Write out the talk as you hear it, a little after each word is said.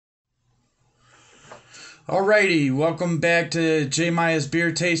Alrighty, welcome back to J-miah's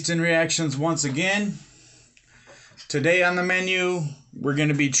Beer Tasting Reactions once again. Today on the menu, we're going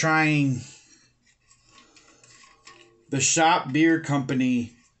to be trying the Shop Beer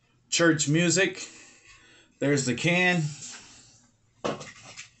Company Church Music. There's the can.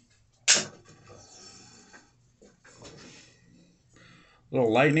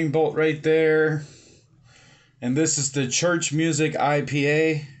 Little lightning bolt right there. And this is the Church Music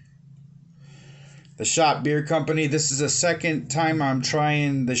IPA. The Shop Beer Company. This is the second time I'm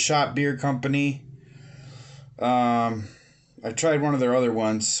trying the Shop Beer Company. I tried one of their other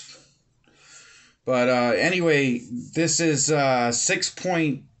ones. But anyway, this is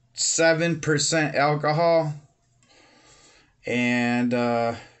 6.7% alcohol. And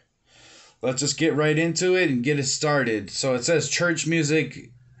let's just get right into it and get it started. So it says Church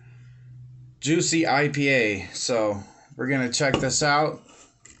Music Juicy IPA. So we're going to check this out.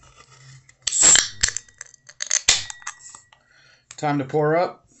 Time to pour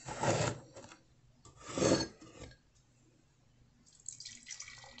up.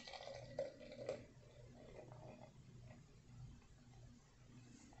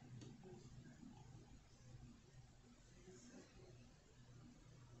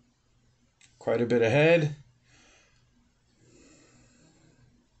 Quite a bit ahead.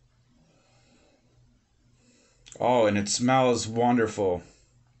 Oh, and it smells wonderful.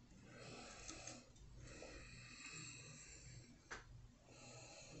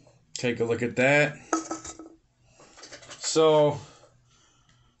 Take a look at that. So,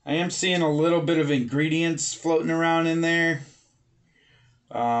 I am seeing a little bit of ingredients floating around in there.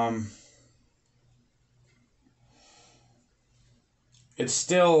 It's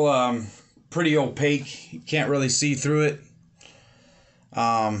still pretty opaque. You can't really see through it.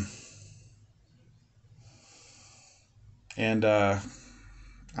 I'm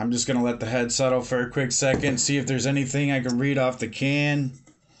just going to let the head settle for a quick second, see if there's anything I can read off the can.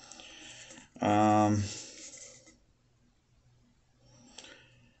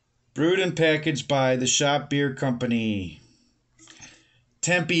 Brewed and packaged by the Shop Beer Company,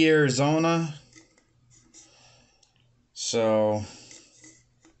 Tempe, Arizona. So,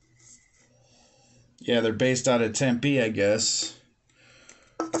 yeah, they're based out of Tempe, I guess.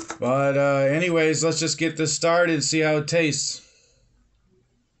 But anyways, let's just get this started and see how it tastes.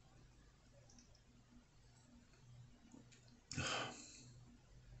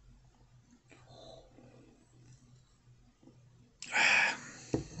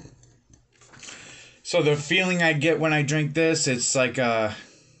 So the feeling I get when I drink this, it's like a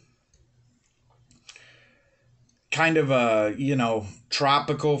kind of a,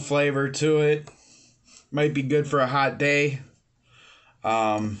 tropical flavor to it. Might be good for a hot day.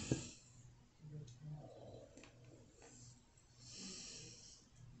 Not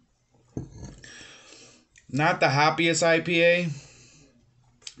the hoppiest IPA,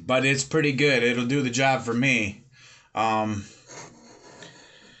 but it's pretty good. It'll do the job for me.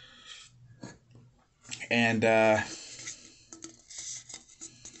 And I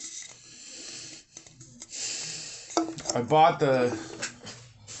bought the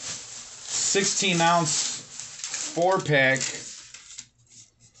 16-ounce 4-pack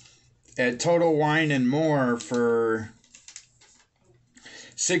at Total Wine and More for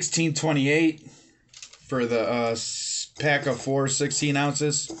 $16.28 for the pack of 4 16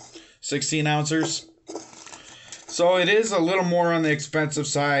 ounces, 16 ouncers. So it is a little more on the expensive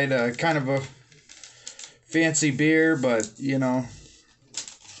side, kind of a fancy beer, but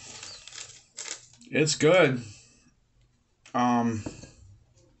it's good.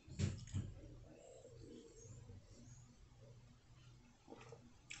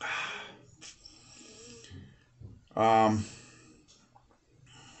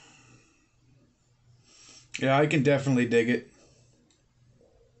 Yeah, I can definitely dig it.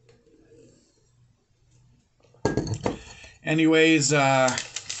 Anyways, I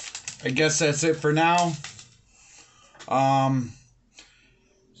guess that's it for now.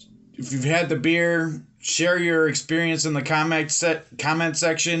 If you've had the beer, share your experience in the comment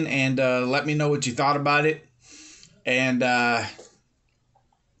section and let me know what you thought about it. And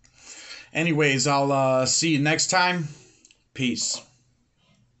anyways, I'll see you next time. Peace.